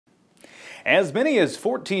As many as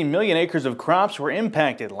 14 million acres of crops were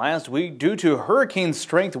impacted last week due to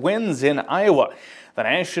hurricane-strength winds in Iowa. The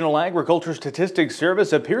National Agriculture Statistics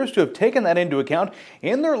Service appears to have taken that into account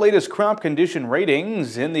in their latest crop condition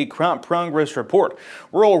ratings in the Crop Progress Report.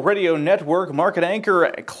 Rural Radio Network market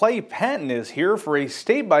anchor Clay Patton is here for a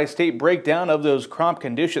state-by-state breakdown of those crop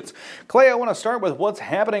conditions. Clay, I want to start with what's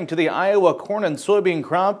happening to the Iowa corn and soybean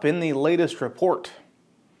crop in the latest report.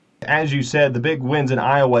 As you said, the big winds in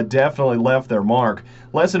Iowa definitely left their mark.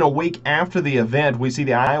 Less than a week after the event, we see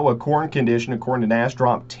the Iowa corn condition, according to NASS,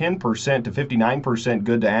 drop 10% to 59%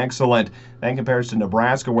 good to excellent. That compares to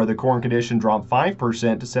Nebraska, where the corn condition dropped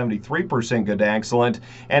 5% to 73% good to excellent.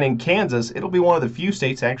 And in Kansas, it'll be one of the few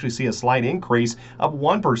states to actually see a slight increase, up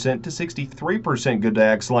 1% to 63% good to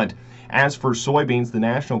excellent. As for soybeans, the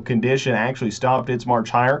national condition actually stopped its march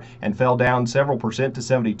higher and fell down several percent to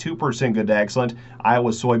 72% good to excellent.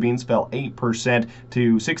 Iowa soybeans fell 8%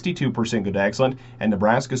 to 62% good to excellent, and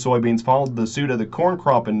Nebraska soybeans followed the suit of the corn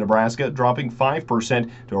crop in Nebraska, dropping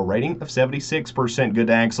 5% to a rating of 76% good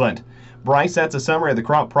to excellent. Bryce, that's a summary of the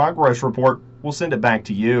Crop Progress Report. We'll send it back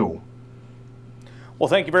to you. Well,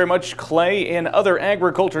 thank you very much, Clay. In other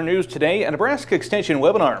agriculture news today, a Nebraska Extension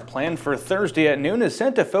webinar planned for Thursday at noon is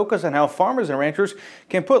set to focus on how farmers and ranchers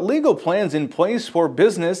can put legal plans in place for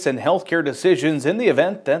business and healthcare decisions in the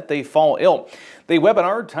event that they fall ill. The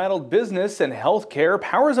webinar, titled Business and Healthcare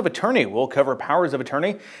Powers of Attorney, will cover powers of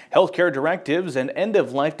attorney, healthcare directives, and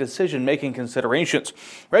end-of-life decision-making considerations.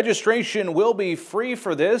 Registration will be free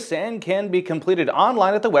for this and can be completed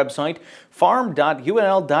online at the website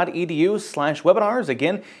farm.unl.edu/webinars.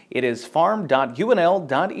 Again, it is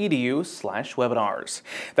farm.unl.edu/webinars.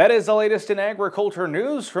 That is the latest in agriculture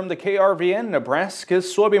news from the KRVN Nebraska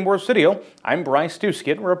Soybean Board Studio. I'm Bryce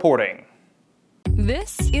Doeschot reporting.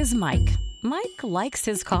 This is Mike. Mike likes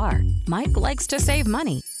his car. Mike likes to save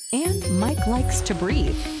money. And Mike likes to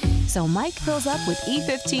breathe. So Mike fills up with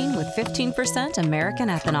E15 with 15% American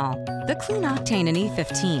ethanol. The clean octane in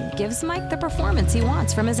E15 gives Mike the performance he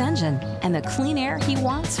wants from his engine and the clean air he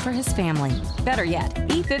wants for his family. Better yet,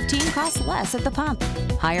 E15 costs less at the pump.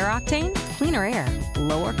 Higher octane, cleaner air,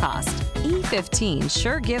 lower cost. E15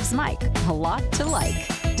 sure gives Mike a lot to like.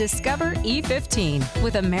 Discover E15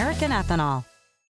 with American ethanol.